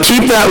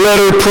Keep that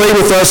letter, pray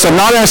with us. I'm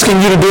not asking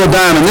you to do a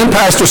dime. And then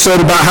Pastor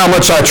said about how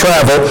much I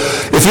travel.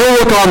 If you'll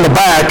look on the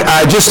back,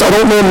 I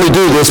don't normally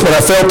do this, but I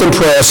felt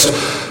impressed.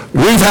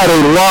 We've had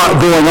a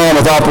lot going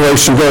on with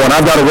Operation Go, and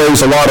I've got to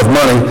raise a lot of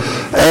money.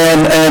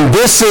 And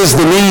this is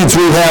the needs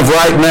we have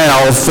right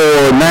now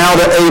for now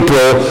to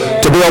April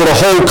to be able to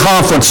hold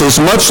conferences,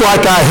 much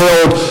like I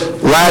held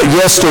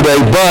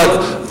yesterday,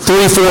 but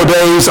 3-4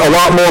 days, a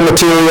lot more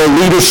material,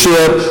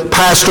 leadership,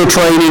 pastor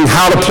training,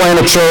 how to plant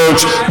a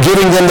church,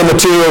 giving them the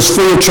materials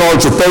free of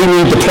charge that they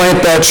need to plant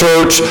that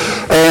church.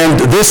 And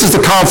this is the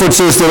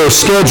conferences that are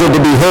scheduled to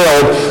be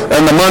held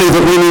and the money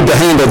that we need to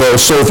handle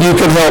those. So if you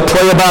can help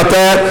pray about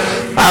that.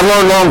 I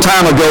learned a long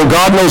time ago,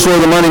 God knows where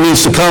the money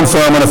needs to come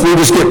from, and if we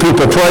just get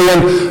people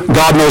praying,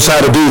 God knows how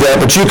to do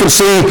that. But you can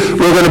see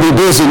we're going to be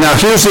busy. Now,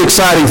 here's the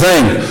exciting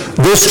thing.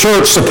 This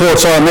church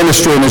supports our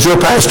ministry, and as your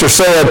pastor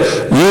said,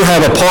 you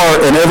have a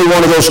part in every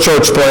one of those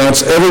church plants,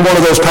 every one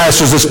of those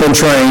pastors that's been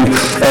trained,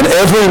 and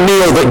every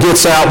meal that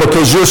gets out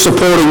because you're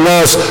supporting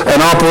us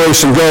and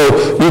Operation Go,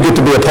 you get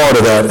to be a part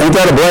of that. Ain't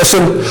that a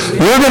blessing?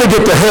 You're going to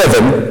get to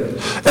heaven,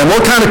 and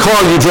what kind of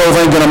car you drove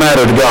ain't going to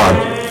matter to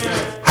God.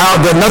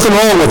 There's nothing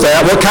wrong with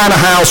that. What kind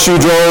of house you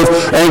drove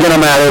ain't going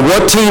to matter.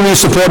 What team you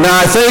support.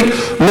 Now, I think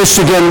we're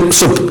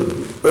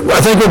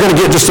going to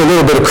get just a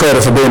little bit of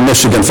credit for being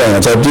Michigan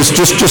fans.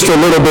 Just a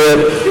little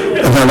bit,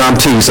 and then I'm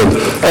teasing.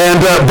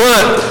 And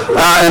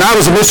I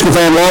was a Michigan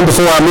fan long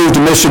before I moved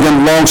to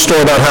Michigan. Long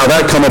story about how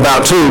that come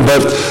about too.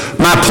 But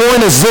my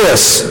point is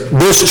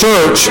this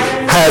church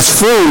has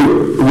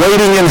fruit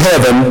waiting in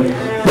heaven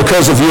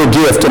because of your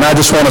gift, and I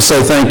just want to say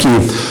thank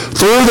you.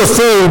 Through the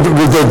food,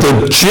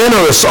 the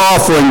generous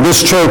offering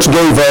this church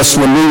gave us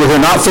when we were here,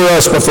 not for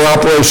us, but for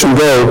Operation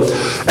Go,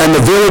 and the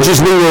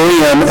villages we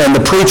were in, and the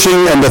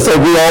preaching, and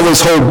we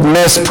always hold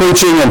mess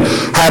preaching and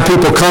have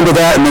people come to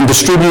that and then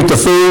distribute the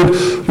food.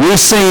 We've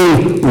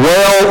seen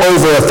well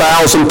over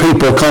 1,000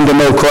 people come to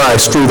know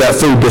Christ through that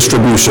food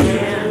distribution.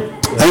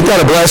 Ain't that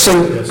a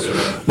blessing?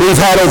 We've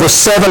had over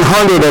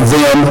 700 of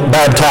them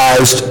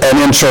baptized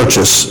and in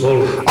churches.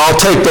 I'll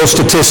take those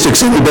statistics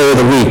any day of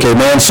the week,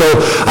 amen? So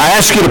I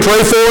ask you to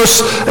pray for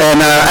us,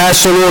 and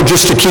ask the Lord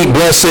just to keep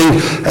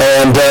blessing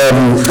and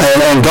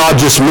God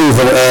just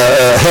moving,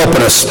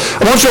 helping us.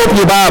 I want you to open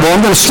your Bible.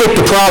 I'm going to stick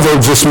to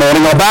Proverbs this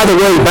morning. Oh, by the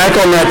way, back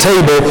on that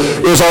table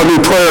is our new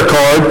prayer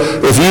card.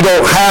 If you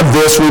don't have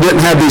this, we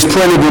didn't have these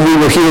printed when we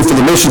were here for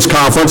the missions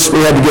conference.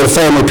 We had to get a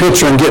family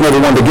picture, and getting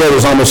everyone together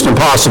is almost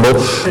impossible.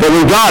 But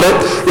we got it.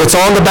 It's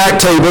on the back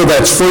table.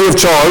 That's free of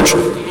charge.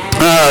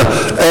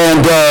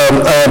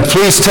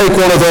 Please take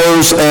one of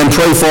those and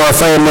pray for our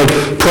family.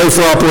 Pray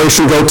for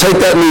Operation Go.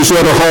 Take that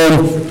newsletter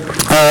home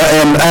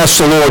and ask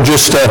the Lord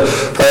just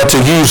to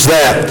use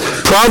that.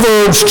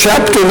 Proverbs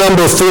chapter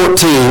number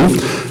 14.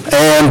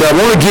 And I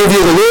want to give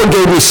you, the Lord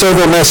gave me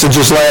several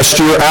messages last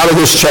year out of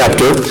this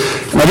chapter.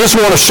 And I just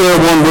want to share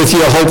one with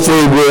you.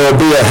 Hopefully will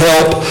be a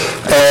help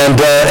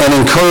and an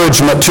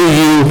encouragement to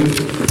you.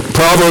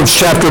 Proverbs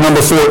chapter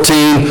number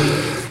 14.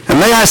 And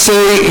may I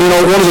say,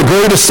 one of the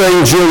greatest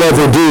things you'll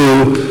ever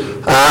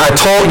do, I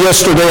taught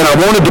yesterday, and I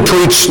wanted to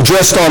preach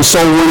just on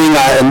soul winning,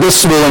 and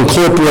this will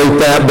incorporate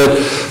that, but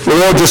the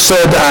Lord just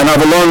said, and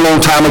I've learned a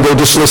long time ago,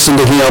 just listen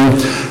to Him.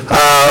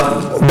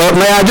 But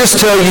may I just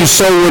tell you,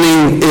 soul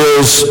winning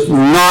is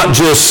not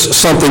just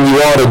something you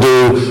ought to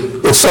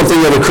do, it's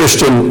something that a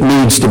Christian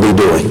needs to be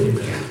doing.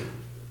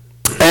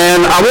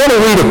 And I want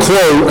to read a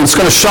quote, and it's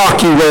going to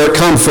shock you where it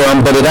comes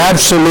from, but it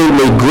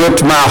absolutely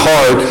gripped my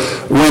heart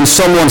when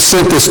someone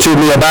sent this to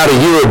me about a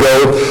year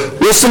ago.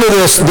 Listen to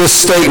this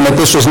statement.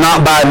 This was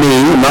not by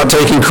me. I'm not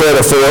taking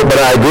credit for it,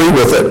 but I agree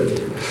with it.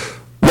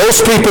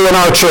 Most people in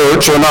our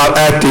church are not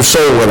active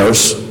soul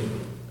winners.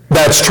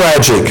 That's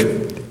tragic.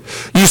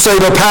 You say,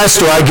 well,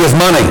 Pastor, I give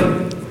money.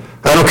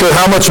 I don't care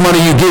how much money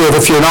you give.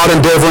 If you're not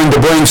endeavoring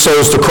to bring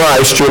souls to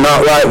Christ, you're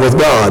not right with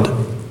God.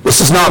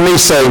 This is not me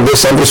saying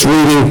this. I'm just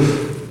reading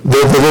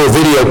the little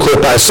video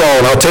clip I saw,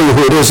 and I'll tell you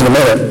who it is in a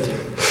minute.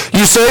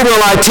 You say, well,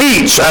 I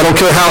teach. I don't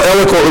care how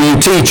eloquently you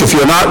teach. If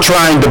you're not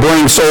trying to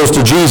bring souls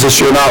to Jesus,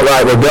 you're not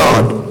right with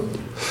God.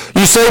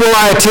 You say, well,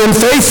 I attend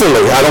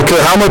faithfully. I don't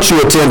care how much you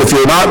attend. If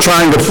you're not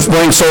trying to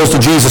bring souls to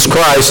Jesus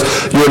Christ,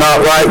 you're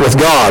not right with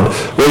God.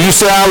 Well, you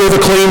say, I live a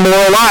clean,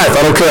 moral life.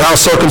 I don't care how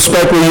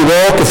circumspectly you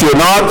walk. If you're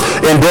not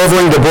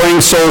endeavoring to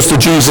bring souls to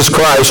Jesus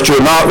Christ,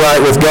 you're not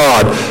right with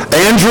God.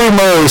 Andrew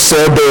Murray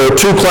said there are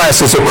two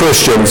classes of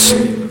Christians,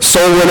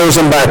 soul winners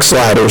and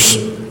backsliders.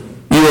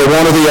 You are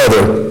one or the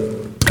other.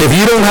 If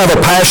you don't have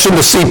a passion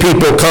to see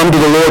people come to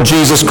the Lord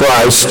Jesus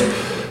Christ,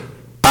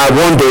 I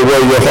wonder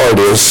where your heart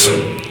is.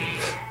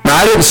 Now,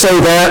 I didn't say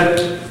that.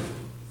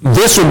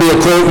 This would be a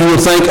quote you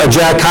would think of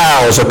Jack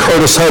Hyles, a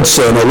Curtis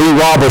Hudson, a Lee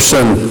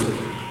Robertson.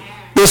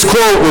 This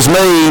quote was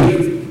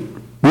made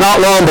not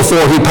long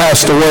before he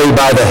passed away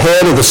by the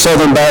head of the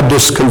Southern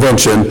Baptist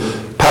Convention,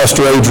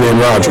 Pastor Adrian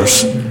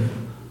Rogers.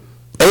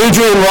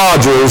 Adrian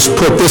Rogers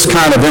put this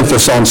kind of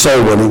emphasis on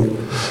soul winning.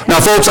 Now,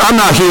 folks, I'm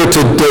not here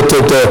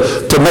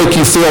to make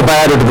you feel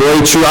bad or to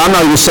berate you. I'm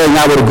not even saying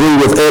I would agree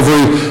with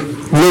every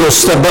little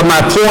step, but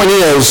my point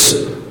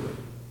is,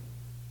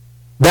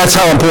 That's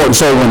how important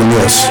soul winning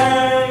is.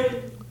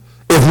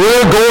 If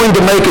we're going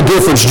to make a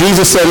difference,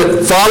 Jesus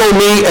said, follow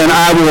me and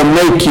I will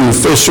make you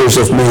fishers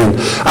of men.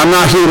 I'm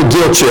not here to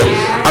guilt you.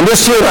 I'm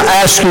just here to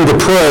ask you to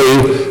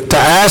pray, to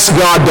ask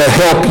God to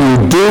help you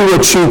do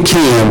what you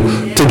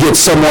can to get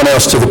someone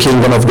else to the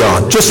kingdom of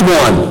God. Just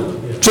one.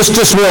 Just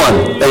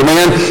one.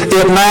 Amen?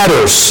 It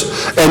matters.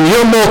 And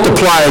you're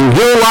multiplying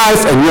your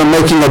life and you're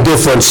making a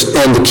difference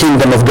in the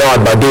kingdom of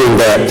God by doing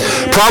that.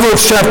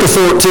 Proverbs chapter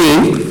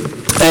 14.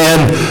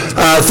 And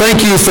thank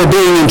you for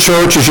being in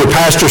church, as your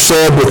pastor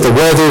said, with the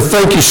weather.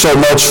 Thank you so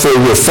much for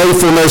your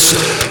faithfulness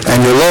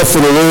and your love for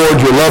the Lord,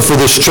 your love for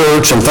this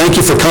church. And thank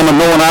you for coming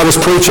knowing I was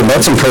preaching.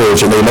 That's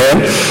encouraging,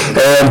 amen?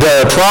 And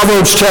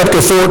Proverbs chapter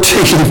 14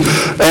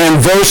 and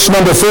verse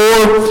number 4,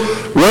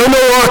 where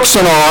no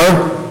oxen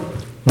are,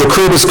 the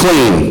crib is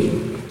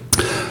clean,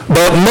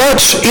 but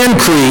much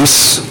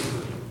increase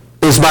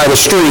is by the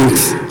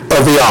strength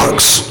of the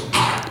ox.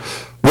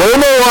 Where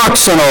no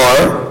oxen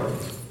are,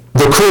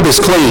 the crib is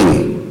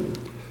clean,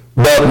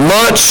 but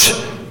much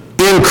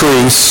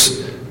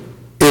increase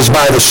is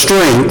by the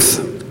strength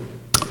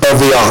of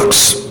the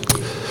ox.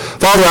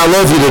 Father, I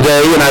love you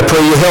today, and I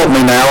pray you help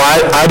me now.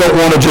 I don't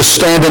want to just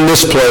stand in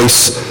this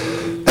place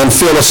and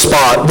fill a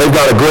spot. They've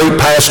got a great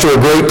pastor, a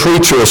great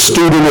preacher, a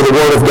student of the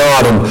Word of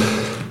God, and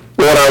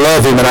Lord, I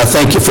love him, and I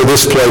thank you for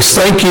this place.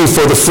 Thank you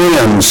for the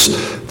friends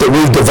that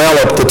we've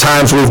developed, the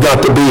times we've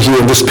got to be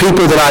here, and just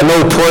people that I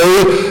know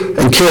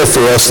pray and care for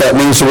us. That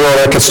means the world.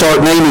 I could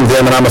start naming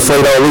them, and I'm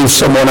afraid I'll leave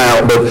someone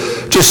out. But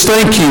just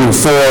thank you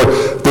for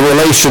the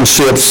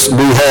relationships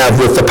we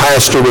have with the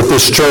pastor, with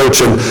this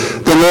church, and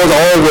then, Lord,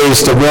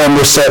 always the warm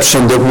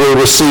reception that we're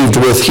received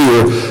with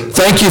here.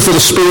 Thank you for the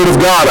Spirit of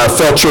God. I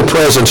felt your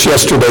presence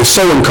yesterday,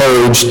 so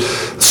encouraged,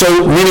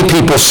 so many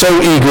people so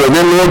eager. And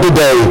then, Lord,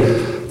 today,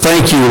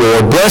 thank you,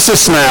 Lord. Bless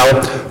us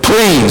now.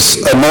 Please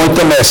anoint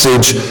the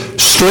message.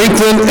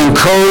 Strengthen,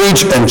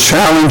 encourage, and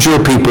challenge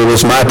your people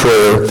is my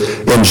prayer.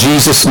 In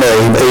Jesus'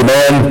 name,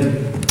 amen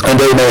and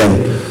amen.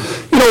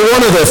 You know,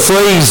 one of the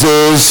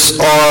phrases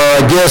or,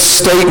 I guess,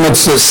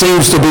 statements that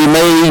seems to be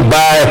made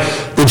by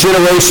the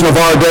generation of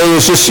our day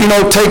is just,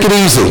 take it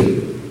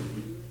easy.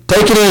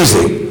 Take it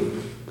easy.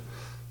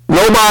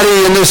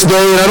 Nobody in this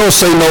day, and I don't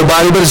say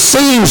nobody, but it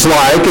seems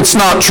like, it's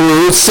not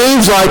true, it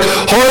seems like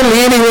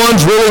hardly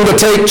anyone's willing to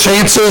take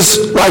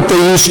chances like they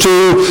used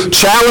to,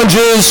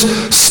 challenges,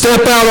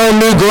 step out on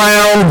new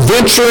ground,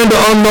 venture into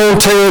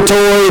unknown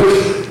territory.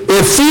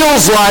 It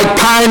feels like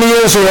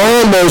pioneers are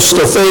almost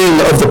a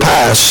thing of the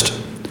past.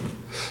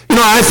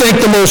 I think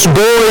the most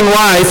boring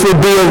life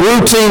would be a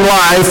routine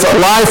life, a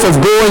life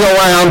of going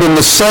around in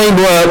the same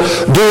rut,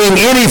 doing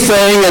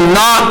anything and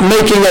not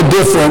making a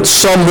difference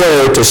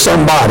somewhere to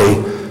somebody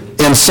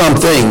in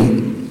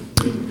something.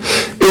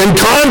 In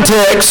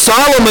context,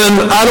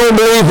 Solomon, I don't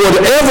believe,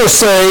 would ever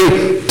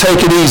say,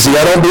 take it easy.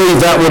 I don't believe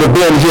that would have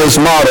been his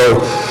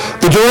motto.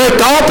 The direct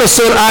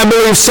opposite, I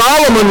believe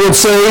Solomon would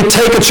say,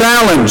 take a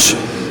challenge.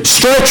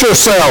 Stretch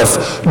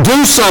yourself.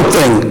 Do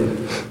something.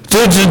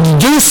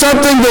 Do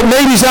something that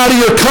maybe is out of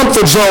your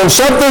comfort zone,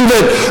 something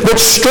that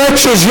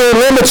stretches your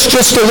limits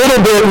just a little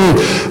bit.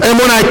 And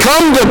when I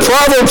come to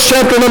Proverbs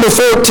chapter number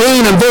 14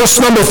 and verse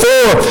number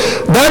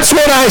 4, that's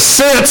what I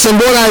sense and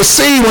what I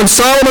see when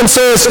Solomon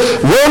says,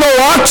 where no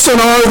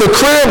oxen are, the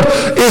crib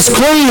is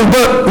clean,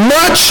 but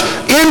much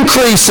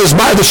increases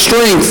by the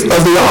strength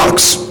of the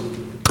ox.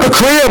 A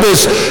crib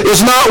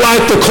is not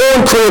like the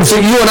corn cribs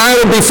that you and I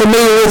would be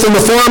familiar with in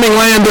the farming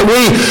land that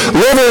we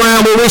live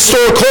around where we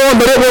store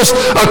corn, but it was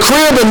a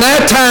crib in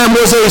that time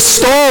was a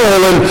stall,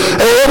 and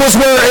it was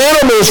where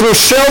animals were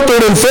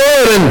sheltered and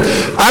fed. And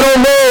I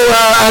don't know,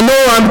 I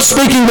know I'm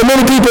speaking to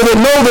many people that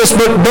know this,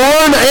 but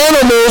barn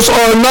animals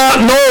are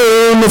not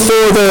known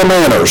for their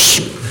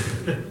manners.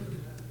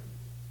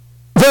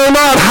 They're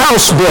not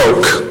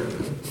housebroke.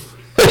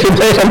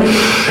 Amen.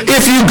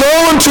 If you go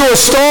into a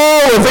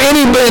stall in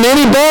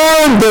any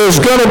barn, there's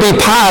going to be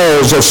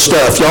piles of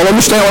stuff. Y'all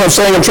understand what I'm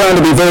saying? I'm trying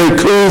to be very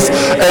couth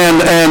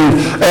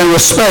and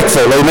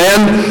respectful.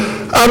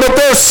 Amen. But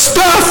there's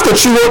stuff that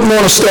you wouldn't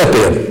want to step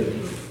in.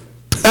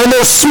 And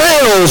there's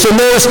smells, and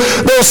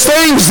there's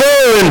things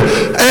there,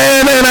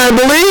 and I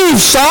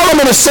believe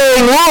Solomon is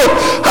saying, look,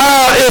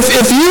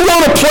 if you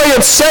want to play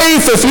it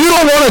safe, if you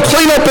don't want to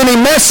clean up any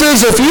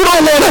messes, if you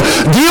don't want to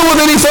deal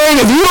with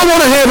anything, if you don't want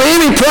to have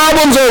any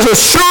problems, there's a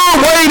sure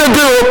way to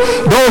do it.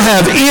 Don't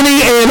have any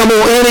animal,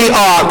 any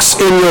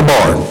ox in your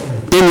barn,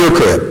 in your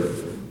crib.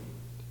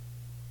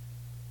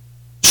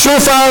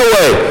 Surefire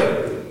way.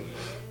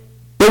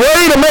 The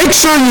way to make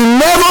sure you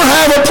never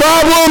have a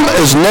problem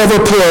is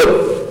never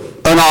put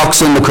an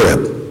ox in the crib.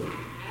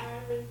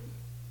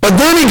 But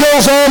then he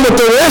goes on with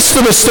the rest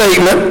of the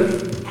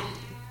statement,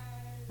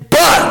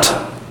 but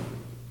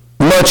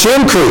much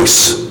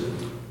increase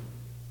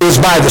is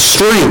by the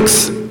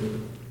strength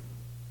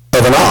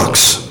of an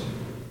ox.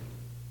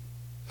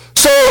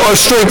 Or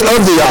strength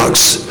of the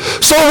ox.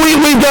 So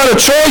we've got a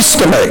choice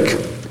to make.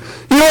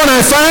 And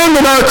I find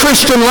in our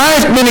Christian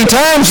life many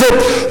times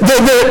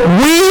that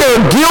we are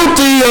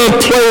guilty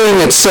of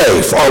playing it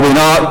safe, are we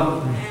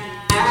not?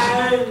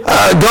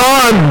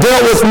 God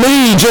dealt with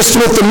me just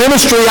with the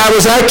ministry. I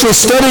was actually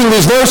studying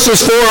these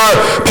verses for our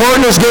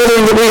partners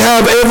gathering that we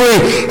have every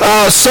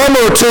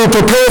summer to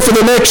prepare for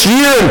the next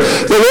year. And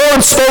the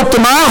Lord spoke to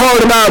my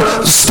heart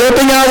about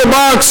stepping out of the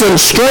box and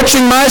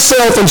stretching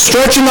myself and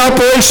stretching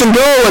Operation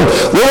Go. And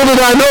little did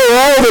I know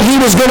all that he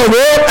was going to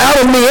work out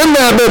of me in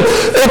that. But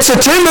it's a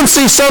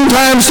tendency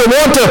sometimes to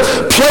want to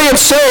play it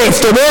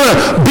safe, to want to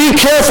be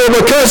careful,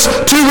 because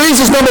two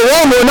reasons. Number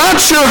one, we're not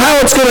sure how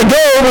it's going to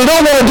go. We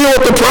don't want to deal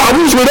with the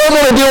problems. We don't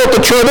want to deal with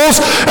the troubles.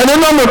 And then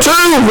number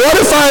two, what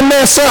if I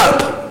mess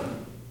up?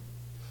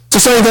 It's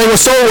the same thing with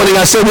soul winning.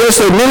 I said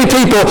yesterday, many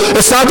people,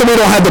 it's not that we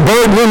don't have the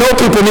burden. We know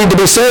people need to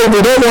be saved.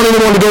 We don't want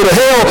anyone to go to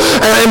hell.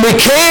 And we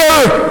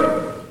care.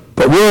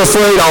 But we're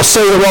afraid I'll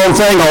say the wrong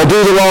thing. I'll do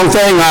the wrong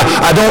thing.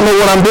 I don't know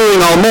what I'm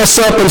doing. I'll mess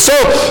up. And so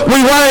we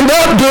wind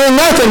up doing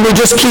nothing. We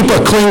just keep a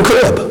clean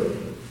crib.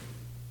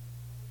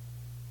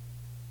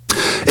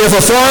 If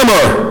a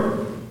farmer,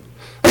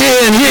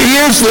 and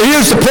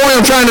here's the point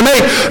I'm trying to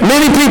make.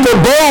 Many people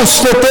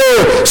boast that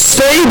their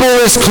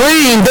stable is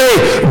clean.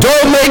 They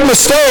don't make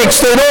mistakes.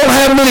 They don't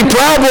have many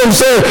problems.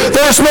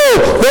 There's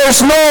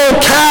no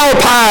cow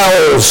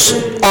piles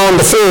on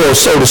the floor,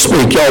 so to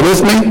speak. Y'all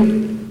with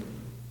me?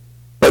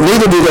 But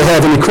neither do they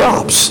have any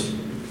crops.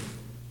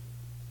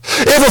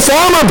 If a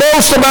farmer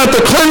boasts about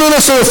the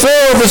cleanliness of the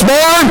floor of his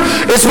barn,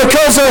 it's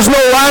because there's no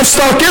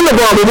livestock in the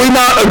barn. Would we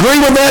not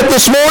agree with that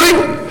this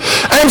morning?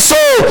 And so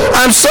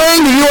I'm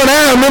saying to you and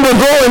I remember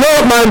growing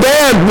up, my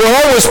dad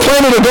always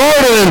planted a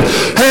garden,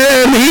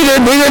 and we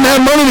didn't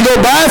have money to go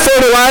buy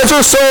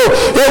fertilizer, so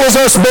it was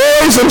us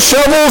boys and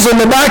shovels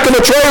in the back of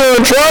the trailer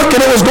and truck,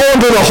 and it was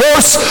going to the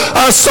horse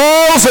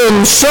stalls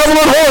and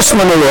shoveling horse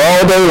manure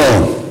all day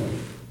long,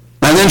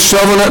 and then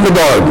shoveling it in the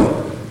garden.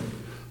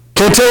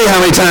 Can't tell you how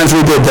many times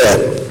we did that.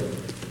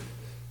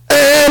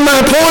 And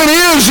my point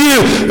is,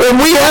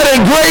 we had a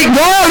great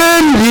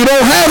garden. You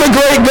don't have a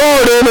great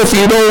garden if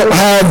you don't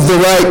have the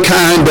right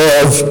kind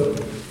of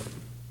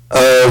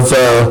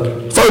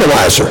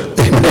fertilizer.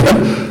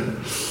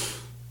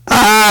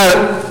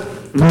 I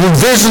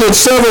visited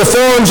several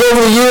farms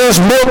over the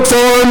years, milk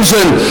farms,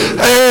 and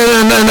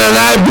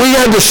we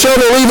had to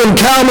shovel even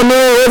cow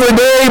manure every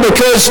day,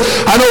 because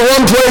I know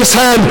one place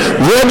had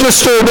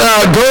registered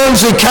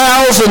Guernsey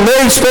cows, and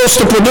they're supposed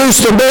to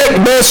produce the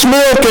best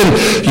milk, and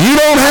you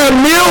don't have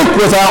milk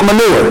without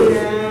manure.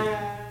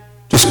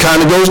 Just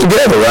kind of goes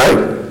together,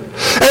 right?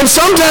 And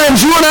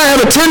sometimes you and I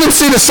have a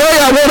tendency to say,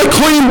 I want a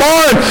clean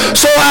barn,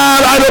 so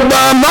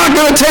I'm not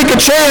going to take a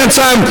chance.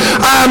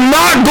 I'm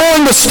not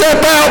going to step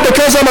out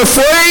because I'm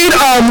afraid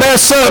I'll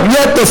mess up.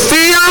 Yet the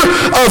fear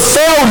of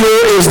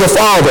failure is the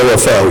father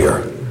of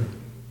failure.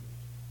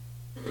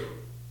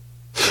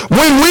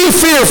 When we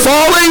fear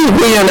falling,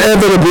 we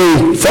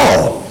inevitably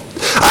fall.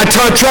 I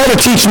try to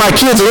teach my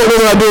kids, I don't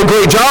know that I do a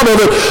great job of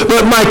it,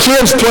 but my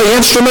kids play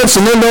instruments,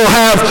 and then they'll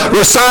have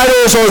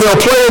recitals, or they'll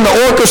play in the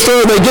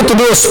orchestra, or they get to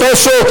do a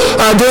special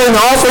during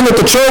the offering at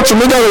the church, and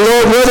we got a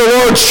rather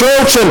large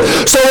church, and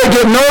so they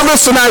get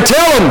nervous, and I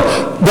tell them,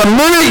 the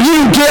minute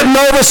you get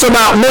nervous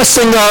about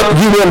messing up,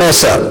 you will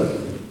mess up.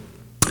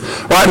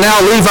 Right now,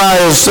 Levi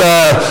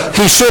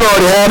he should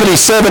already have it. He's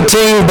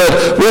 17,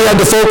 but we had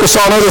to focus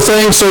on other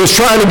things, so he's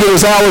trying to get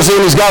his hours in.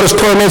 He's got his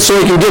permit so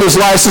he can get his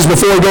license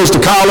before he goes to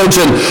college,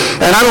 and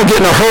I don't get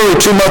in a hurry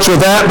too much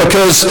with that,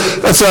 because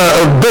that's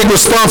a big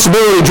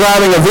responsibility,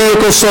 driving a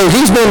vehicle. So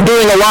he's been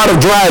doing a lot of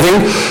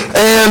driving,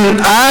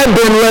 and I've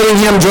been letting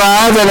him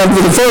drive, and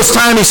the first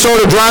time he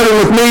started driving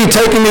with me,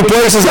 taking me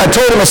places, I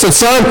told him, I said,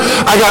 son,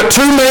 I got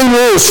two main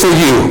rules for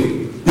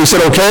you. He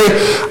said, okay.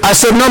 I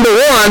said, number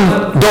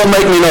one, don't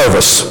make me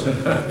nervous.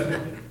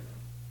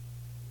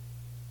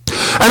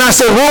 And I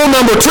said, rule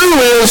number two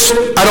is,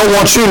 I don't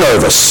want you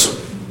nervous.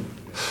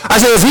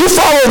 I said, if you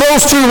follow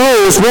those two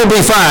rules, we'll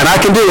be fine. I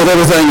can deal with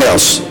everything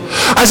else.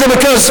 I said,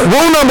 because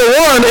rule number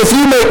one, if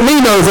you make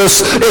me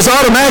nervous, is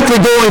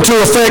automatically going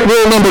to affect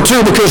rule number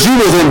two, because you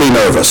will then be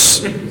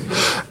nervous.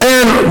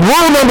 And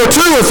rule number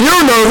two, if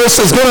you're nervous,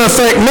 is going to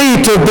affect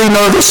me to be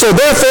nervous. So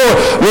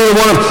therefore, we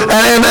want to,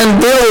 and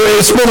Bill,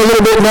 it's been a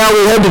little bit now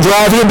we had to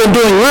drive. He had been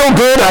doing real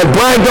good. I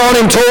bragged on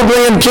him, told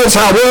grandkids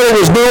how well he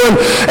was doing.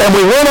 And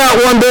we went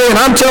out one day, and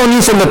I'm telling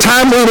you, from the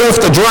time we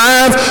left the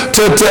drive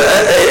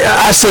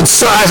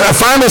I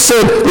finally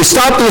said, we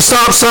stopped at the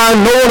stop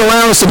sign, no one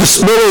around. I said,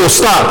 Billy will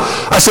stop.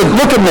 I said,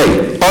 look at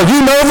me. Are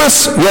you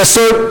nervous? Yes,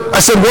 sir.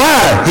 I said,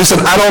 why? He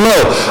said, I don't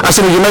know. I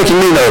said, well, you're making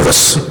me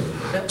nervous.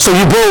 So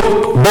you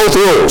broke both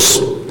rules.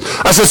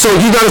 I said, so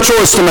you got a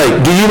choice to make.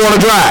 Do you want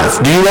to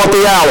drive? Do you want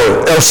the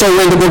hour or so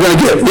in that we're going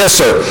to get? Yes,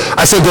 sir.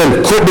 I said,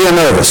 then quit being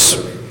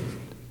nervous.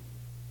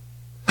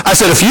 I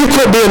said, if you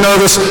quit being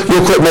nervous,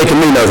 you'll quit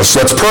making me nervous.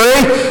 Let's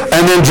pray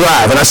and then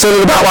drive. And I said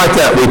it about like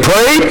that. We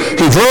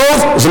prayed. He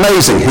drove. It was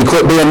amazing. He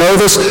quit being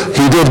nervous.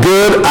 He did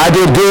good. I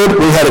did good.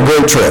 We had a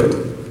great trip.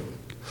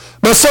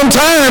 But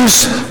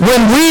sometimes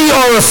when we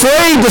are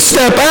afraid to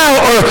step out,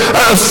 or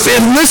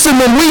listen,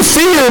 when we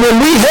fear,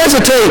 when we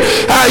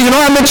hesitate, I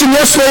mentioned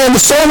yesterday in the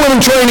soul winning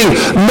training,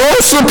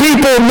 most of the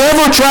people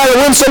never try to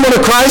win someone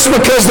to Christ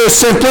because they're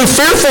simply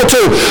fearful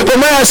to. But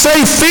may I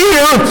say,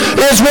 fear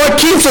is what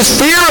keeps us.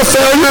 Fear of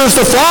failure is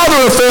the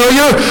father of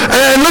failure.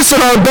 And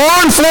listen, our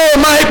barn floor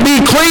might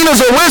be clean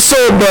as a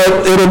whistle,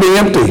 but it'll be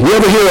empty. You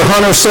ever hear a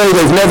hunter say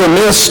they've never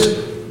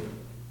missed?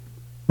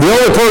 The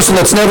only person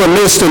that's never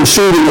missed in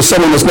shooting is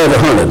someone that's never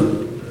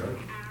hunted.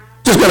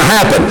 It's just going to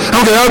happen. I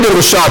don't care how good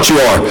of a shot you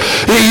are.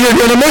 You're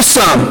going to miss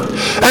some.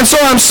 And so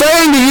I'm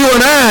saying to you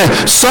and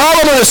I,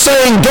 Solomon is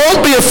saying,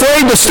 don't be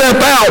afraid to step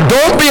out.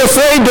 Don't be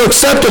afraid to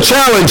accept a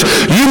challenge.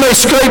 You may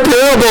scrape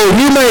your elbow.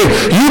 You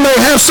may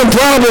have some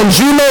problems.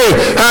 You may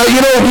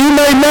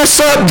mess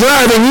up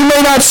driving. You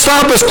may not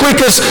stop as quick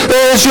as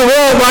you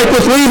want, like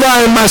with Levi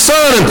and my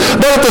son.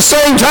 But at the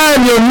same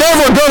time, you're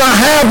never going to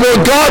have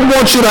what God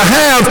wants you to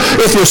have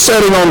if you're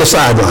sitting on the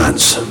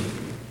sidelines.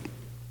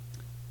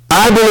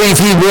 I believe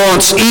he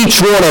wants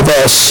each one of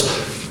us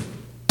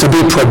to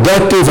be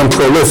productive and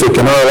prolific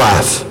in our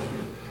life.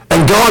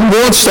 And God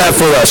wants that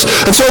for us.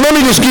 And so let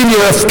me just give you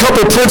a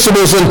couple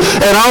principles, and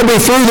I'll be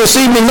through this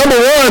evening. Number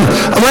one,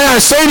 may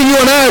I say to you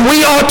and I,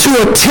 we ought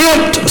to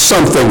attempt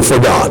something for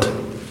God.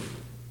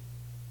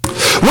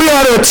 We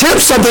ought to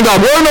attempt something,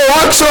 God. Where no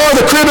ox are,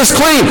 the crib is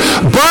clean.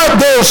 But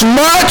there's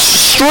much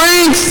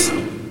strength.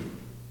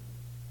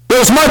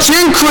 There's much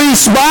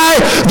increase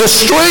by the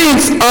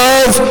strength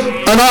of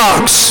an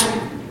ox.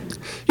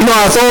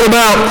 I thought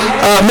about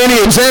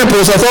many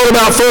examples. I thought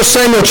about 1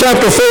 Samuel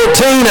chapter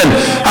 14, and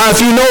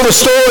if you know the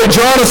story,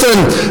 Jonathan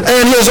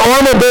and his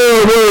armor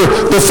bearer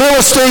were the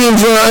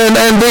Philistines,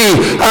 and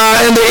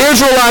the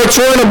Israelites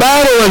were in a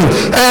battle,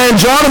 and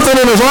Jonathan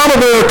and his armor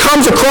bearer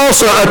comes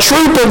across a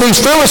troop of these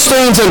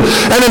Philistines,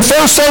 and in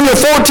 1 Samuel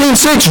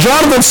 14:6,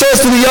 Jonathan says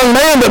to the young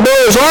man that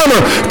bore his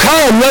armor,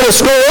 "Come, let us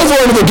go over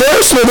into the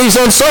garrison of these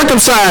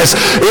uncircumcised.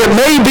 It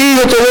may be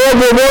that the Lord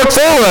will work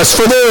for us,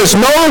 for there is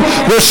no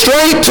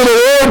restraint to the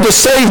Lord to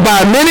save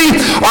by many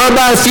or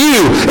by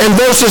few." In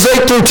verses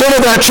 8 through 10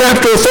 of that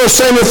chapter of 1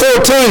 Samuel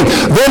 14,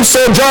 then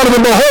said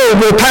Jonathan, "Behold,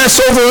 we'll pass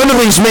over unto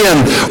these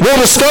men. We'll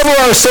discover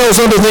ourselves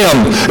unto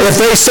them. If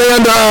they say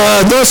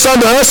thus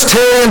unto us,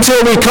 tarry until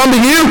we come to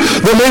you,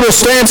 then we will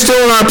stand still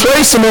in our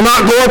place and will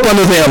not go up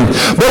unto them.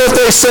 But if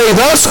they say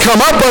thus,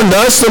 come up unto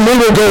us, then we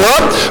will go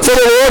up, for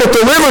the Lord hath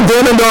delivered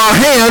them into our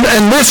hand,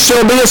 and this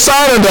shall be a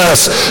sign unto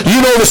us." You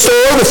know the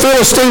story. The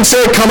Philistines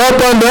said, "Come up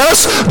unto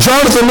us."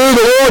 Jonathan knew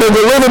the Lord had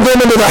delivered them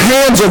into the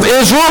hands of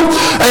Israel,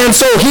 and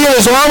so he and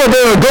his armor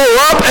bearer go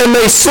up, and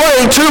they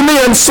slay, 20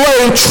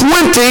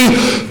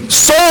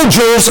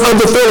 soldiers of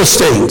the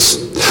Philistines.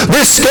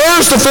 This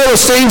scares the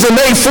Philistines, and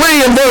they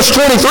flee. In verse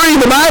 23,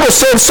 the Bible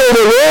said, "So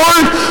the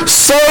Lord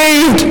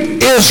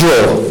saved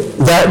Israel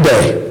that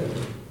day."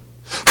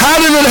 How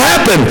did it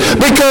happen?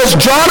 Because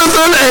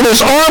Jonathan and his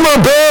armor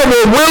bearer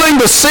were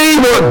willing to see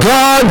what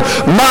God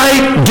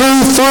might do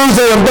through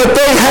them. But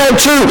they had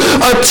to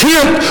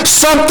attempt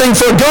something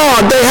for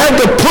God. They had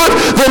to put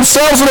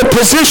themselves in a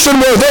position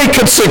where they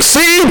could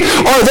succeed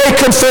or they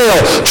could fail.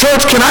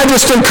 Church, can I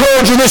just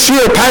encourage you this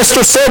year?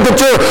 Pastor said that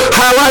you're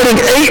highlighting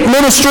 8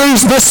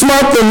 ministries this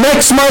month and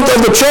next month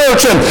of the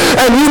church.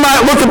 And you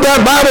might look at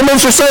that Bible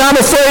ministry and say, "I'm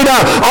afraid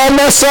I'll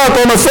mess up.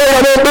 I'm afraid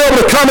I won't be able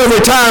to come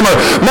every time." Or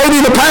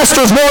maybe the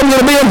pastor's wanting you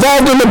to be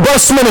involved in the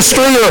bus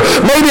ministry, or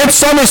maybe at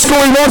Sunday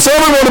school he wants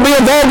everyone to be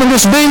involved in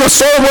just being a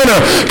soul winner.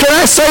 Can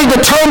I say,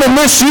 determine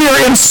this year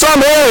in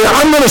some area,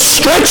 I'm going to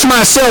stretch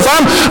myself.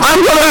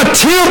 I'm going to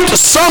attempt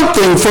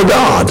something for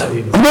God.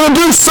 I'm going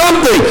to do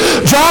something.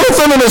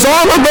 Jonathan and his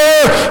armor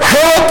bearer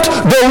helped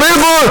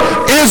deliver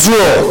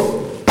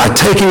Israel by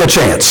taking a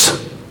chance.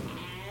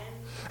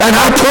 And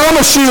I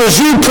promise you, as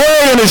you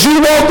pray and as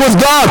you walk with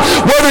God,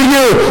 whether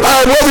you're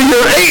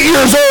 8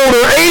 years old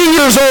or 80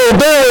 years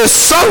old, there is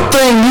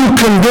something you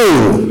can do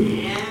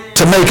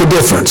to make a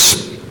difference.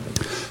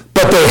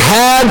 But they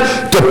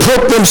had to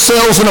put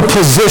themselves in a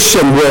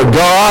position where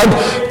God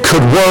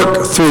could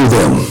work through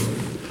them.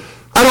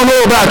 I don't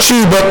know about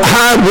you, but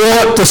I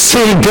want to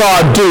see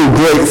God do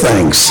great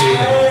things.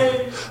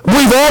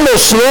 We've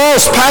almost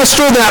lost,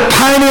 Pastor, that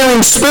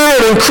pioneering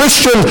spirit in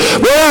Christians.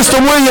 Where's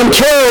the William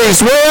Careys?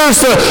 Where's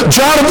the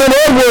Jonathan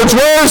Edwards?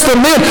 Where's the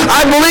men?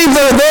 I believe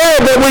they're there,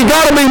 but we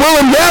got to be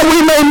willing. Yeah,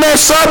 we may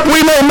mess up.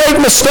 We may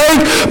make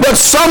mistakes, but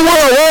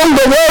somewhere along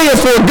the way,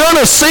 if we're going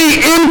to see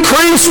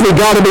increase, we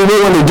got to be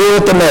willing to deal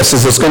with the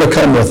messes that's going to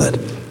come with it.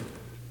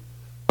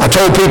 I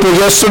told people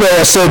yesterday,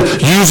 I said,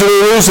 use it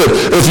or lose it.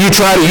 If you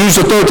try to use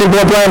the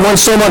 13-point plan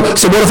once someone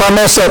said, what if I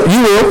mess up?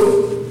 You will.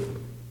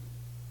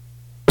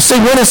 See,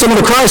 winning someone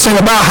to Christ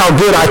ain't about how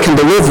good I can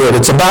deliver it.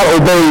 It's about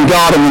obeying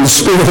God and the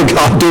Spirit of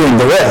God doing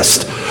the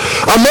rest.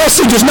 A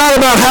message is not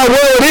about how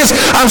well it is.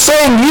 I'm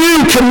saying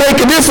you can make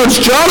a difference.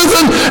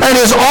 Jonathan and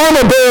his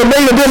armor bearer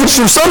made a difference.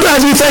 And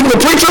sometimes you think, the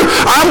preacher,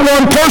 I'm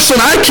one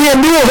person. I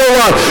can't do a whole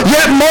lot.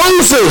 Yet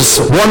Moses,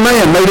 one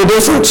man, made a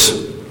difference.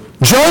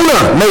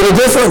 Jonah made a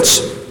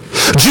difference.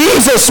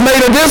 Jesus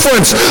made a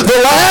difference. The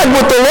lad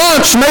with the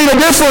lunch made a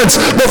difference.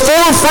 The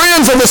 4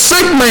 friends of the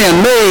sick man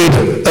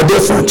made a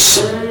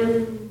difference.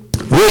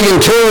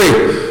 William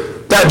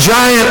Carey, that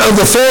giant of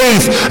the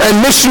faith and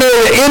missionary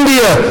to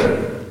India,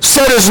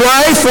 said his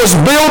life was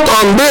built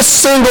on this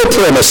single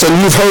premise, and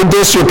you've heard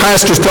this, your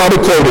pastor's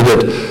probably quoted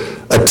it.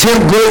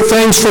 Attempt great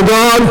things for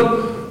God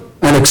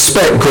and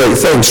expect great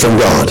things from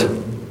God.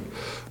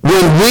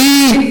 When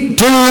we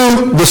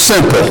do the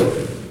simple,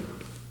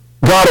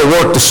 God will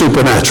work the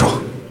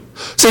supernatural.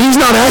 See, he's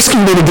not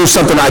asking me to do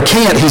something I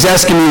can't. He's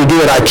asking me to do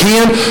what I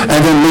can and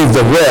then leave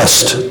the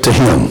rest to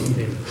him.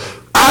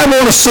 I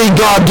want to see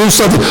God do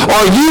something.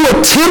 Are you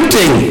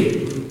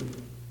attempting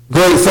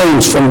great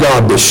things from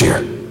God this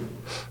year?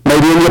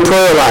 Maybe in your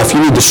prayer life,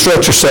 you need to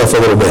stretch yourself a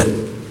little bit.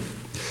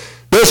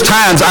 There's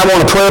times I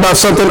want to pray about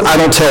something, I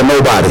don't tell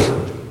nobody.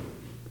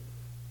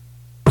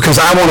 Because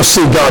I want to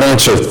see God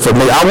answer for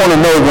me. I want to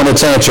know when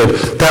it's answered,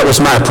 that was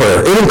my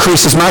prayer. It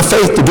increases my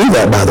faith to do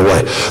that, by the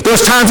way.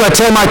 There's times I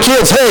tell my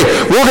kids, hey,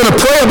 we're going to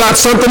pray about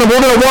something and we're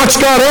going to watch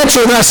God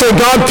answer. And I say,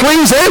 God,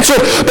 please answer,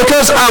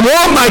 because I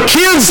want my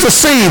kids to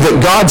see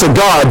that God's a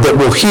God that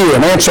will hear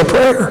and answer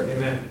prayer.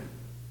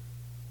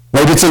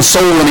 Maybe it's in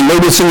soul winning.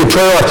 Maybe it's in your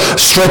prayer life,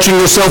 stretching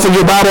yourself in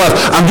your Bible life.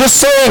 I'm just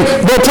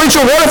saying, well,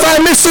 preacher, what if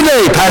I miss a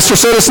day? Pastor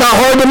said it's not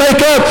hard to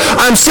make up.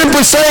 I'm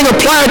simply saying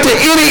apply it to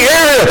any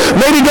area.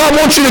 Maybe God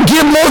wants you to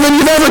give more than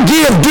you've ever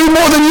give, do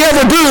more than you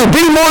ever do,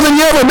 be more than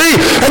you ever be.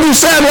 And you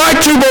say, I'd like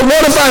to, but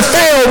what if I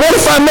fail? What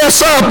if I mess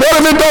up? What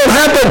if it don't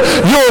happen?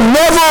 You'll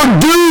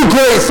never do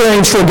great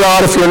things for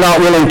God if you're not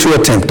willing to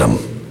attempt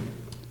them.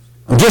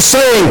 I'm just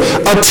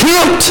saying,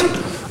 attempt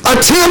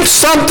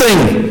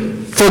something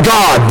for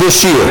God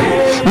this year.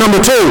 Number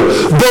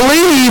 2,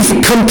 believe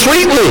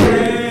completely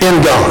in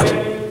God.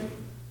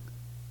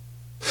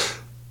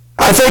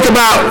 I think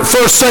about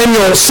 1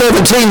 Samuel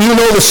 17. You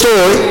know the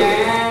story.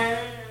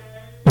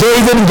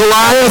 David and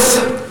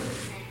Goliath.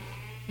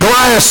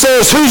 Goliath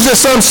says, who's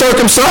this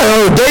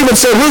uncircumcised? David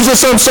said, who's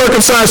this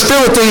uncircumcised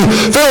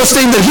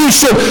Philistine that he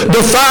should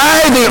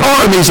defy the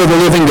armies of the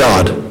living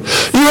God?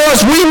 You know,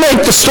 as we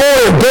make the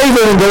story of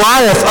David and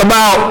Goliath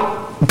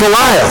about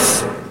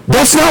Goliath,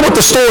 that's not what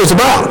the story's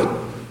about.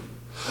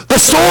 The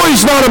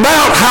story's not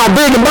about how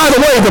big, and by the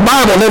way, the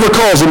Bible never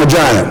calls him a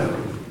giant.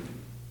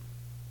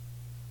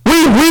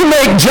 We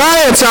make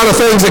giants out of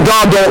things that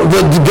God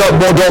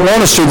don't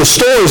want us to. The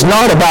story's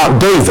not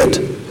about David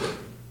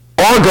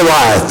or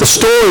Goliath. The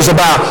story's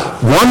about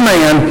one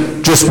man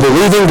just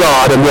believing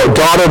God and what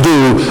God will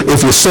do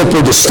if you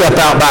simply just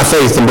step out by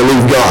faith and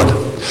believe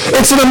God.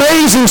 It's an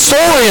amazing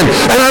story,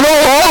 and I know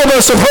all of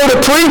us have heard it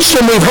preached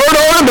and we've heard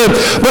on it,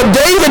 but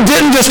David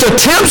didn't just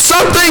attempt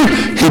something,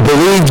 he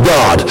believed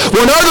God.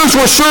 When others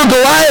were sure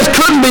Goliath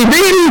couldn't be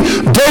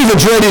beaten,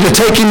 David's ready to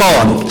take him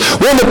on.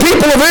 When the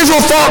people of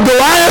Israel thought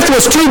Goliath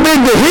was too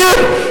big to hit,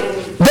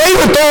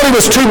 David thought he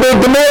was too big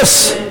to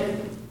miss.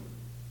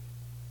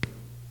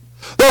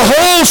 The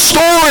whole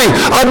story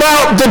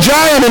about the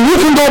giant, and you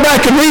can go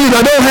back and read it,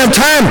 I don't have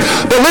time,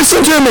 but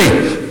listen to me.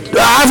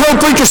 I've heard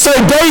preachers say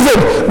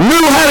David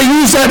knew how to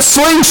use that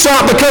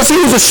slingshot because he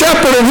was a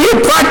shepherd and he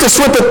had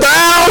practiced with it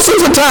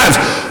thousands of times.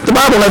 The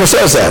Bible never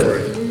says that.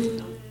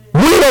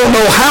 We don't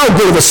know how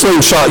good of a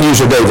slingshot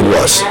user David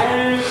was.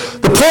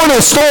 The point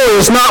of the story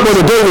is not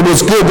whether David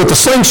was good with the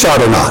slingshot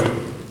or not.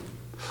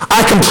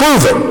 I can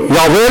prove it.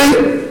 Y'all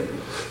ready?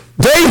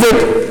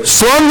 David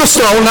slung the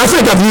stone. I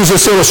think I've used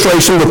this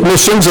illustration with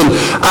missions, and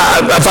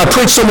if I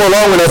preach somewhere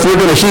long enough, we're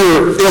going to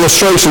hear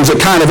illustrations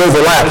that kind of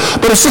overlap.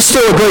 But it's just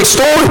still a great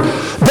story.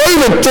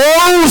 David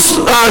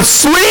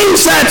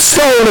slings that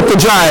stone at the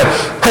giant.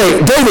 Hey,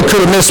 David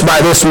could have missed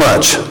by this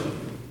much.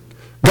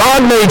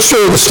 God made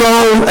sure the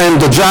stone and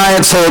the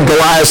giant's head,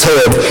 Goliath's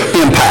head,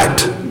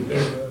 impact.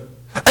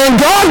 And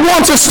God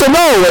wants us to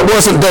know it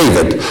wasn't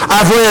David.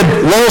 I've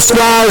read lost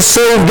guys,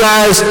 saved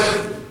guys.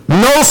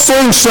 No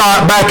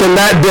slingshot back in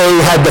that day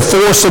had the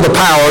force or the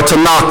power to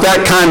knock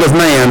that kind of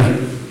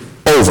man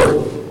over.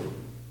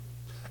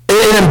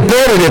 It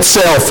embedded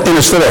itself in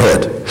his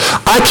forehead.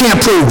 I can't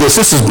prove this.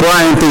 This is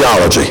Bryan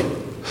theology.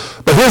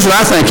 But here's what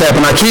I think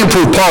happened. I can't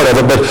prove part of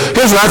it, but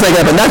here's what I think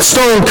happened. That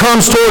stone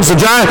comes towards the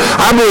giant.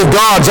 I believe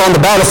God's on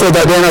the battlefield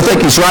that day, and I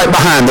think he's right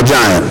behind the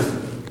giant.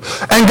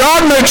 And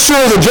God makes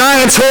sure the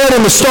giant's head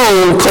and the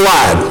stone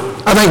collide.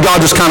 I think God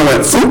just kind of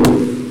went, whoop.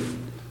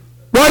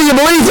 Why do you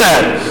believe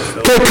that?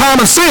 Okay,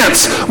 common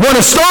sense. When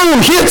a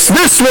stone hits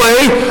this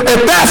way,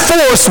 at that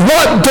force,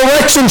 what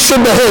direction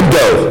should the head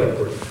go?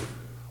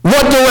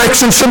 What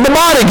direction should the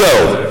body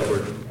go?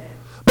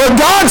 But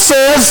God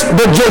says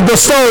the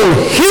stone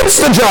hits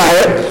the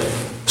giant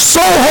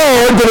so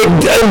hard that it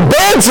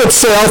embeds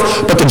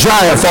itself, but the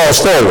giant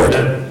falls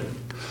forward.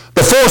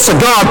 The force of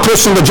God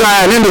pushing the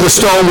giant into the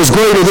stone was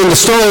greater than the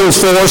stone's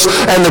force,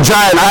 and the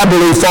giant, I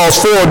believe, falls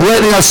forward,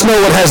 letting us know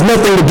it has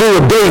nothing to do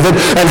with David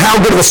and how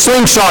good of a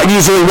slingshot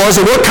usually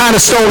was and what kind of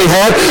stone he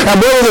had and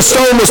whether the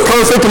stone was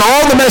perfect. And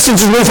all the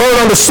messages we've heard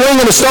on the sling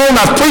and the stone,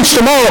 I've preached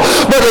them all.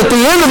 But at the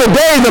end of the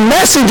day, the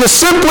message is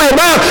simply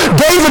about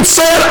David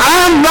said,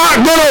 I'm not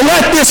going to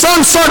let this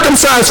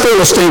uncircumcised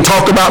Philistine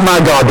talk about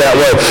my God that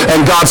way.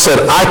 And God said,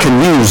 I can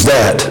use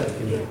that.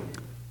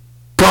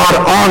 God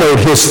honored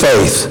his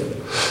faith.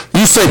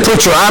 You say,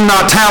 preacher, I'm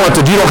not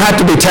talented. You don't have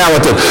to be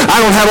talented. I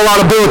don't have a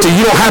lot of ability.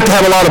 You don't have to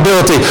have a lot of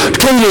ability.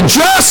 Can you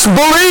just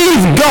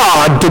believe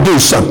God to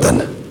do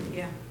something?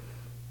 Yeah.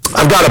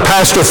 I've got a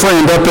pastor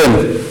friend up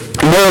in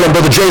Maryland,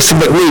 Brother Jason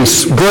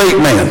McNeese,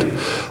 great man.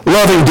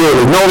 Love him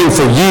dearly, known him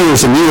for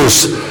years and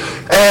years.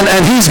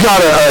 And he's got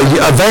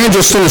an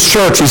evangelist in his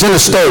church. He's in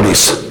his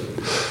 30s.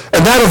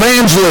 And that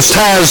evangelist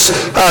has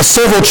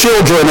several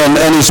children,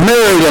 and he's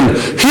married. And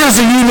here's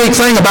the unique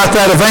thing about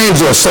that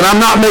evangelist, and I'm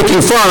not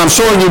making fun. I'm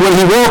showing you when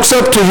he walks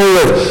up to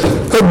you,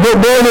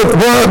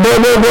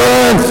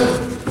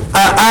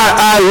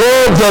 I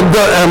love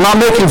I'm not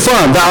making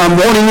fun. I'm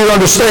wanting you to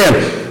understand.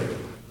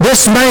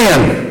 This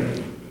man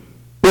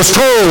was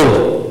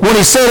told when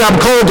he said, I'm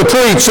called to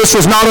preach, this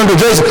was not under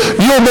Jason,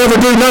 you'll never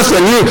do nothing.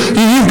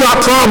 You've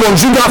got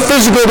problems. You've got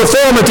physical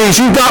deformities.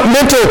 You've got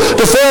mental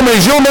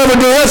deformities. You'll never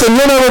do nothing.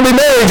 You'll never be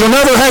married. You'll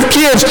never have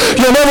kids.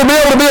 You'll never be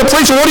able to be a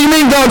preacher. What do you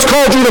mean God's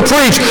called you to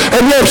preach?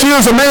 And yet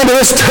here's a man to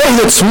this day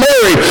that's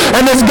married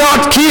and has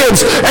got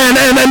kids. And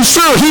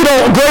sure, he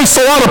don't grace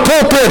a lot of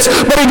pulpits,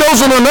 but he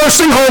goes in the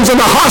nursing homes and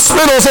the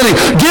hospitals and he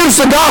gives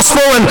the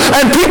gospel,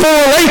 and people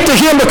relate to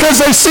him because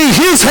they see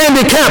his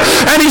handicap.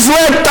 And he's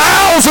led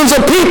thousands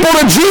of people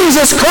to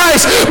Jesus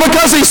Christ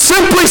because he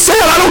simply said,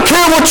 I don't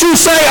care what you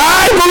say,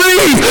 I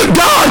believe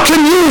God can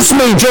use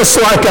me just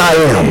like I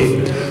am.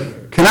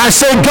 Can I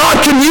say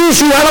God can use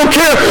you? I don't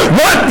care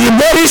what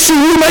issue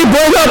you may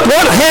bring up,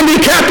 what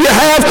handicap you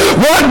have,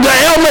 what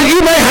ailment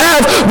you may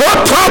have,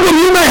 what problem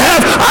you may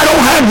have. I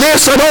don't have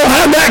this, I don't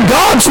have that.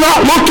 God's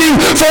not looking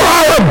for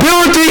our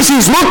abilities.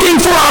 He's looking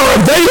for our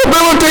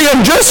availability.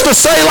 And just to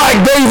say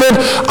like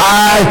David,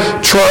 I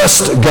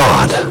trust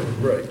God.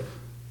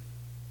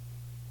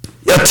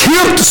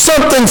 Attempt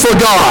something for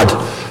God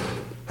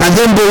and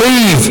then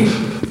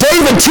believe.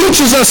 David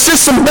teaches us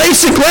just some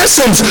basic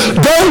lessons.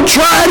 Don't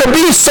try to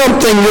be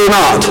something you're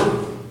not.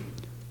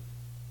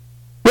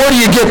 Where do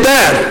you get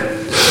that?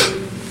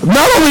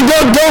 Not only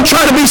don't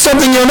try to be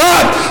something you're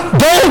not,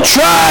 don't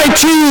try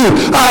to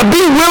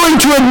be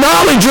willing to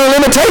acknowledge your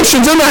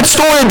limitations. In that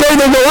story of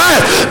David and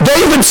Goliath,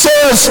 David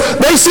says,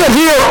 they said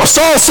here,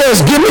 Saul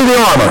says, give me the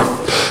armor.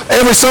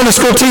 Every Sunday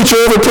school teacher,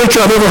 every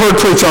preacher I've ever heard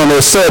preach on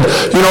this said,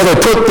 they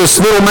put this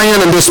little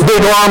man in this big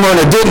armor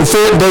and it didn't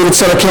fit, and David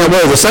said, I can't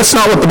wear this. That's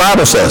not what the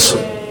Bible says.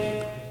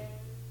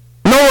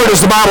 Nowhere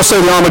does the Bible say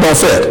the armor don't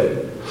fit.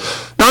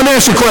 Now let me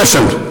ask you a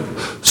question.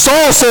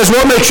 Saul says,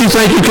 what makes you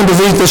think you can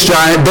defeat this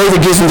giant?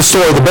 David gives him the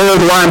story, the bear,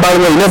 the lion. By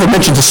the way, he never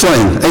mentions the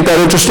sling. Ain't that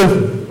interesting?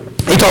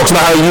 He talks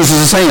about how he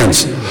uses his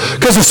hands.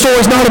 Because the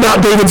story's not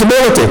about David's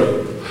ability.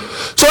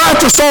 So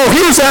after Saul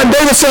hears that,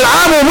 David said,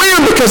 I will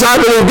win because I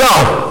believe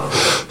God.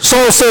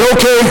 Saul said,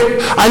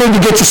 okay, I need to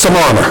get you some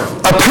armor.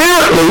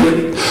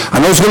 Apparently, I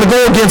know it's going to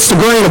go against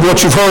the grain of what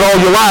you've heard all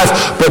your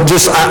life, but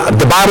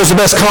the Bible's the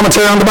best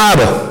commentary on the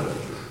Bible.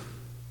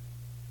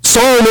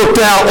 Saul looked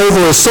out over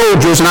his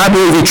soldiers, and I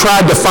believe he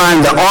tried to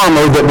find the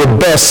armor that would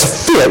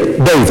best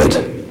fit David.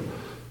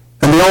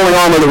 And the only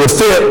armor that would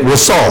fit was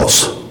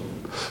Saul's.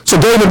 So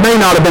David may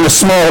not have been as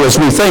small as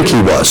we think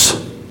he was.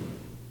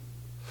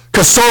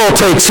 Because Saul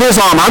takes his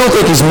armor. I don't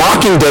think he's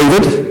mocking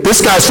David.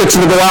 This guy's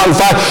fixing to go out and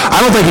fight. I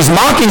don't think he's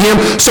mocking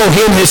him. So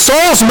in his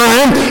Saul's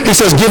mind, he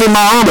says, give him my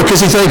armor,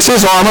 because he thinks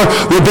his armor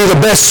would be the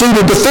best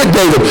suited to fit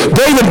David.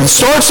 David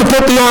starts to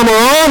put the armor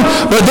on,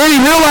 but then he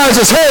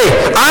realizes,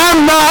 hey,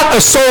 I'm not a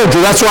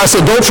soldier. That's why I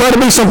said, don't try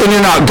to be something you're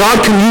not. God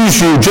can use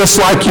you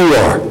just like you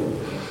are.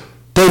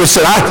 David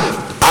said,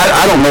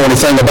 I don't know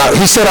anything about it.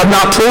 He said, I've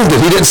not proved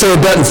it. He didn't say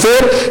it doesn't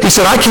fit. He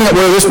said, I can't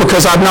wear this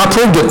because I've not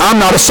proved it. I'm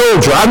not a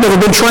soldier. I've never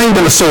been trained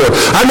in a sword.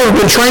 I've never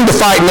been trained to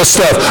fight in this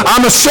stuff.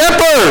 I'm a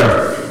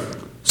shepherd.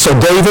 So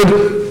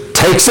David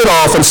takes it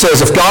off and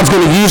says, if God's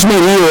going to use me,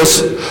 and he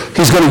is,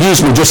 he's going to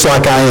use me just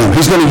like I am.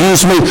 He's going to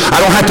use me.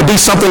 I don't have to be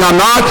something I'm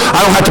not.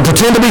 I don't have to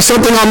pretend to be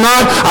something I'm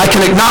not. I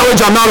can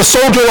acknowledge I'm not a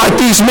soldier like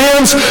these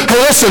men. Hey,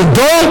 listen,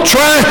 don't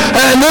try,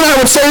 and then I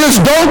would say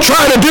this, don't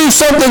try to do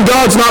something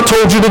God's not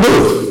told you to do.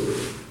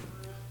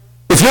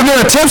 If you're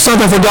going to attempt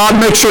something for God,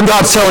 make sure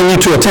God's telling you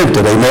to attempt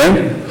it,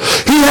 amen?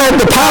 He had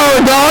the power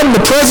of God and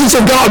the presence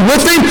of God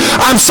with him.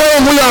 I'm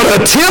saying we ought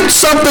to attempt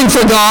something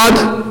for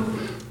God,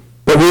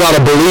 but we ought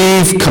to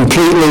believe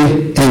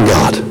completely in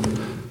God.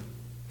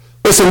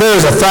 Listen,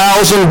 there's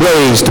 1,000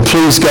 ways to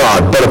please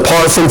God, but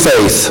apart from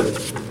faith,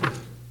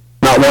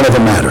 not one of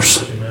them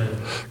matters.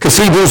 Because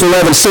Hebrews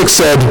 11:6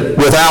 said,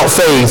 without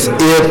faith,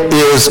 it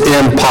is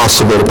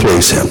impossible to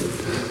please him.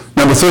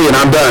 Number 3, and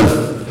I'm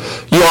done.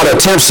 You ought to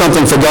attempt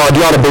something for God.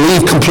 You ought to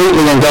believe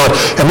completely in God.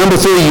 And number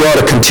 3, you ought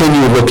to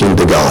continue looking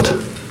to God.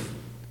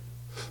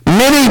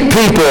 Many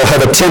people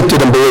have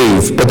attempted and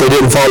believed, but they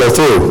didn't follow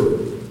through.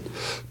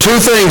 Two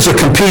things are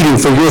competing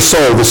for your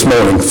soul this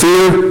morning: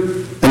 fear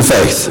and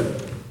faith.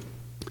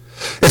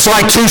 It's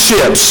like two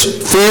ships,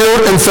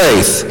 fear and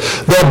faith.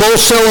 They'll both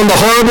sail in the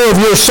harbor of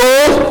your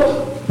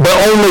soul, but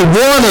only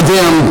one of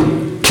them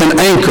can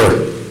anchor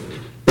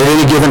at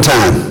any given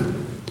time.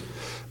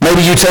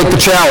 Maybe you take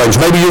the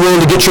challenge. Maybe you're willing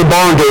to get your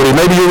barn dirty.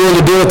 Maybe you're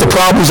willing to deal with the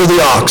problems of the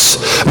ox.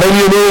 Maybe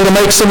you're willing to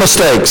make some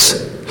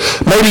mistakes.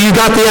 Maybe you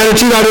got the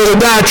attitude, I'd rather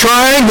die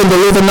trying than to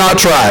live and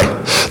not try.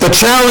 The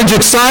challenge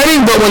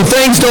exciting, but when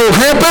things don't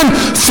happen,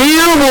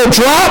 fear will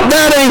drop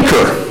that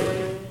anchor.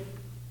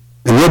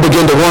 And you'll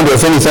begin to wonder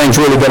if anything's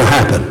really going to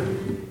happen.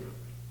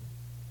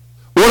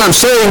 What I'm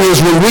saying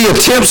is, when we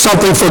attempt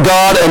something for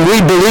God and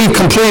we believe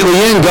completely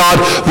in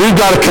God, we've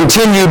got to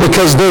continue,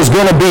 because there's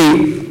going to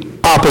be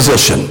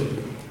opposition.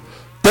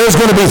 There's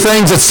going to be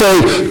things that say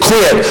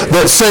quit,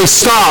 that say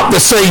stop, that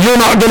say you're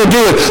not going to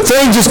do it.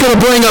 Things that's going to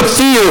bring up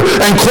fear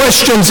and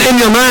questions in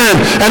your mind.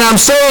 And I'm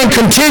saying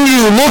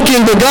continue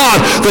looking to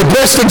God. The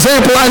best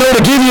example I know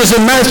to give you is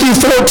in Matthew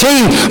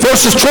 14,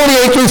 verses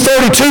 28 through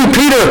 32.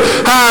 Peter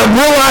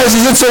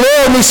realizes it's the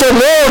Lord, and he said,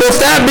 Lord, if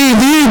that be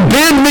thee,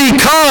 bid me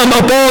come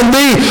upon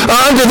thee,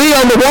 unto thee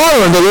on the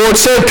water. And the Lord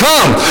said,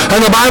 come.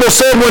 And the Bible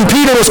said when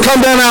Peter was come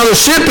down out of the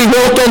ship, he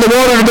walked on the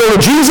water to go to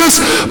Jesus.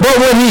 But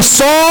when he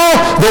saw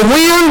the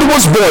wind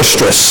was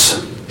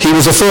boisterous, he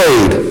was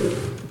afraid,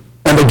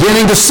 and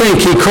beginning to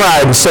sink, he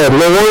cried and said,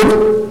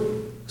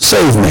 Lord,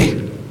 save me.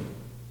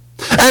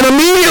 And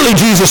immediately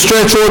Jesus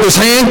stretched forth his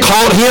hand,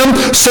 caught him,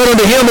 said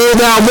unto him, O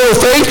thou of little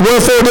faith,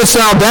 wherefore didst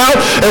thou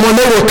doubt? And when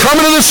they were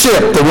coming to the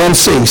ship, the wind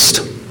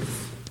ceased.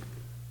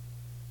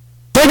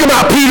 Think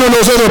about Peter and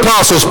those other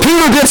apostles.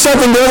 Peter did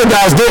something the other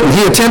guys didn't.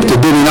 He attempted,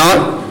 did he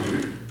not?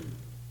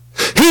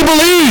 He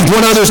believed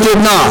when others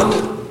did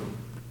not.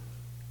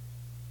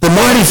 Then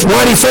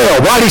why'd he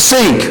fail? Why'd he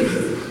sink?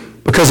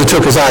 Because he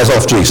took his eyes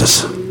off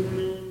Jesus.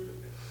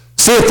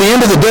 See, at the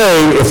end of the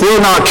day, if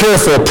we're not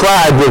careful,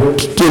 pride will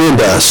get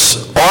into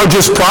us, or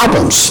just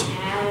problems.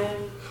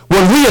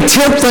 When we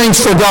attempt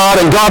things for God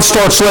and God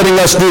starts letting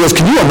us do this,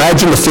 can you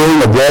imagine the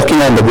feeling of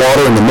walking on the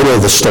water in the middle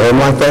of the storm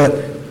like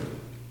that?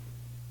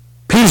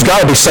 Peter's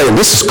got to be saying,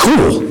 this is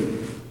cool.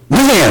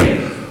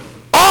 Man,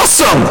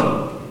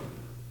 awesome.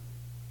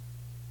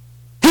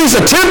 He's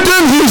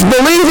attempting, he's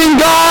believing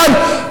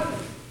God.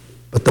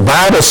 But the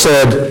Bible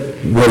said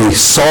when he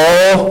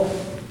saw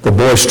the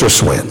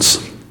boisterous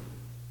winds,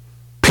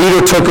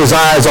 Peter took his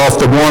eyes off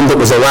the one that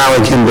was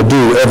allowing him to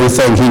do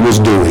everything he was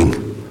doing,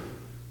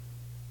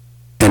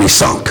 and he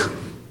sunk.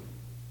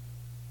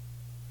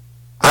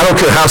 I don't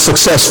care how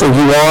successful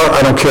you are.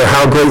 I don't care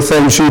how great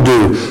things you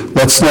do.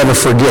 Let's never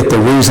forget the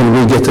reason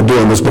we get to do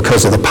them is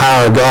because of the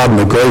power of God and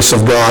the grace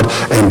of God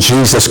and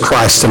Jesus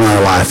Christ in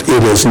our life.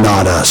 It is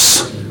not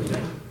us.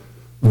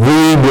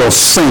 We will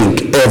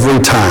sink every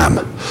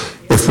time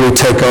if we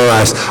take our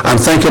eyes. I'm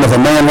thinking of a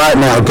man right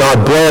now,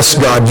 God blessed,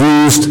 God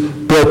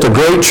used, built a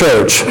great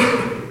church,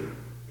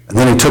 and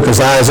then he took his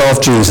eyes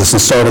off Jesus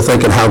and started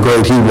thinking how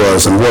great he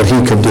was and what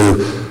he could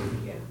do.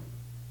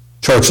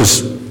 Church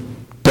is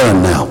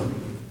done now.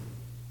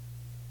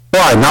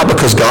 Why? Not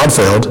because God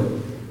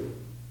failed,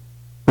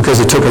 because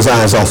he took his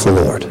eyes off the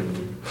Lord.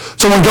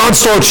 So when God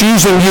starts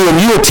using you and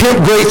you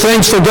attempt great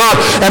things for God,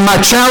 and my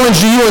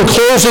challenge to you in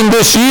closing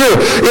this year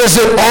is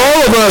that all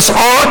of us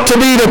ought to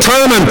be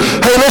determined,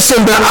 hey,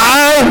 listen, that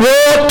I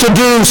want to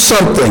do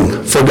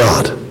something for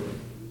God.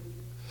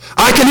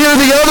 I can hear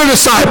the other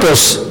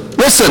disciples.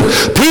 Listen,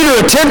 Peter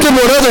attempted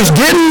what others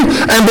didn't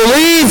and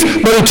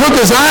believed, but he took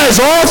his eyes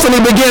off and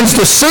he begins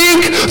to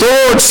sink. The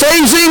Lord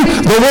saves him.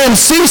 The wind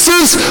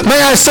ceases. May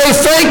I say,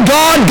 thank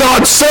God,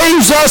 God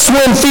saves us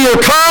when fear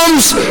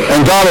comes,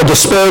 and God will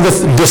dispel the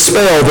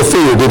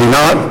fear, did he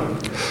not?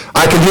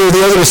 I can hear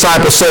the other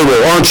disciples say,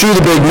 well, aren't you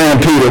the big man,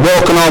 Peter,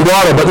 walking on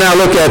water? But now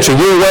look at you.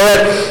 You're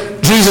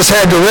wet. Jesus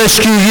had to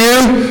rescue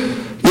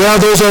you. Yeah,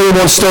 those other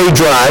ones stayed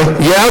dry.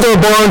 Yeah, their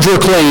barns were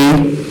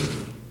clean.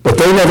 But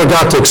they never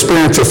got to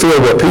experience or feel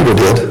what Peter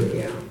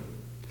did.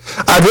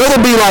 I'd rather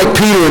be like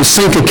Peter and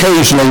sink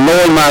occasionally,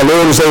 knowing my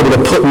Lord is able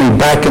to put me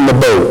back in the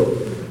boat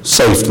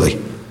safely.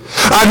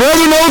 I'd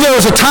rather know there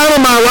was a time in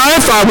my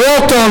life I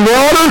walked on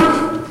water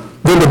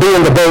than to be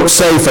in the boat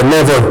safe and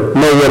never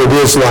know what it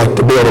is like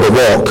to be able to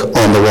walk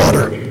on the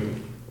water.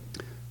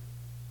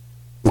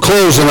 In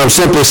closing, I'm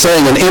simply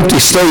saying an empty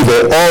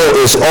stable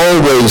is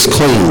always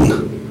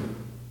clean.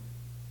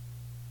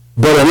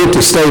 But an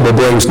empty stable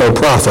brings no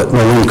profit, no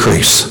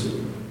increase.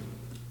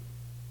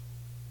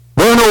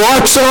 Where no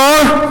ox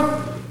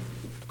are,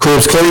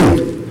 crib's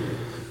clean.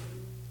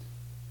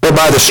 But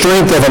by the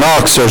strength of an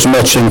ox, there's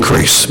much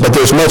increase. But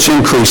there's much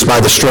increase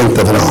by the strength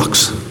of an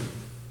ox.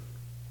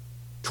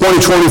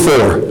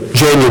 2024,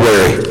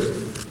 January.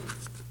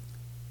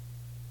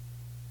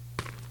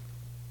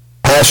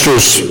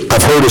 Pastors,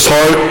 I've heard his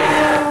heart.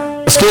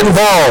 Let's get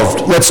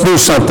involved. Let's do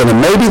something. And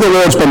maybe the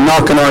Lord's been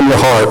knocking on your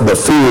heart, but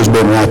fear's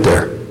been right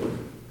there.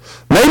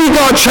 Maybe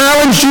God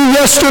challenged you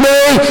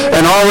yesterday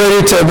and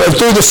already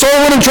through the soul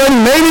winning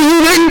training, maybe you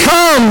didn't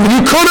come.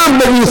 You could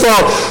have, but you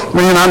thought,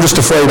 man, I'm just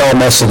afraid I'll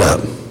mess it up.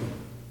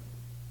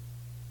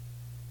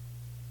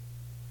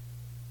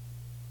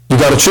 You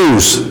got to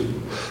choose.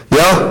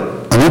 Yeah,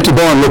 an empty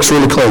barn looks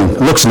really clean.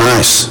 It looks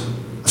nice.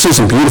 I've seen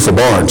some beautiful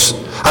barns.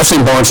 I've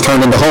seen barns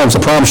turned into homes, I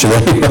promise you.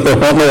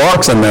 There aren't no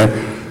ox in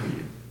there.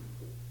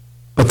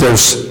 But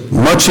there's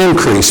much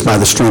increase by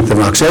the strength of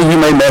an ox. Yeah, you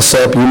may mess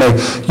up. You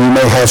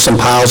may have some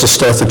piles of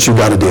stuff that you've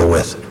got to deal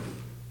with.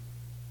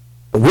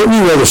 But wouldn't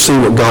you rather see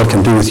what God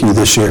can do with you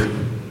this year?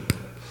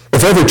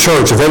 If every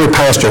church, if every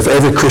pastor, if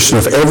every Christian,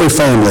 if every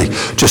family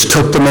just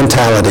took the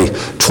mentality,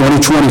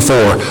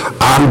 2024,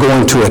 I'm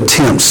going to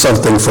attempt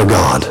something for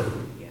God.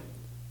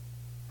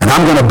 And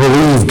I'm going to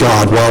believe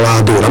God while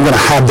I do it. I'm going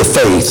to have the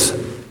faith.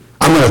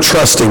 I'm going to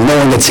trust him,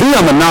 knowing it's him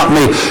and not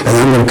me. And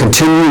I'm going to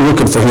continue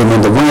looking for him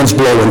when the wind's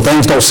blowing,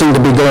 things don't seem to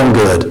be going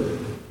good.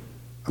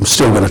 I'm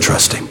still going to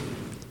trust him.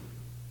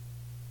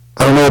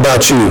 I don't know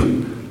about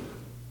you,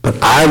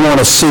 but I want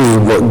to see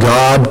what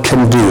God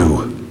can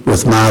do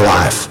with my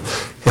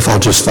life if I'll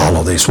just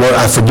follow these. Well,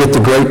 I forget the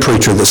great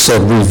preacher that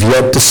said, we've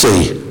yet to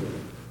see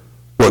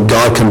what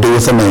God can do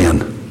with a man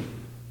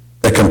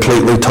that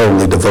completely,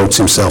 totally devotes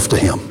himself to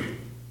him.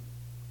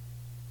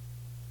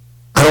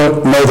 I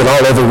don't know that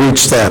I'll ever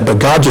reach that, but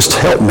God just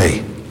help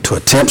me to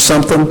attempt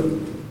something,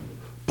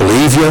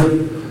 believe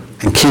you,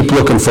 and keep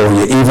looking for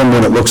you even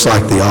when it looks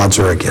like the odds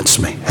are against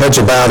me. Heads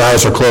are bowed,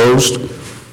 eyes are closed.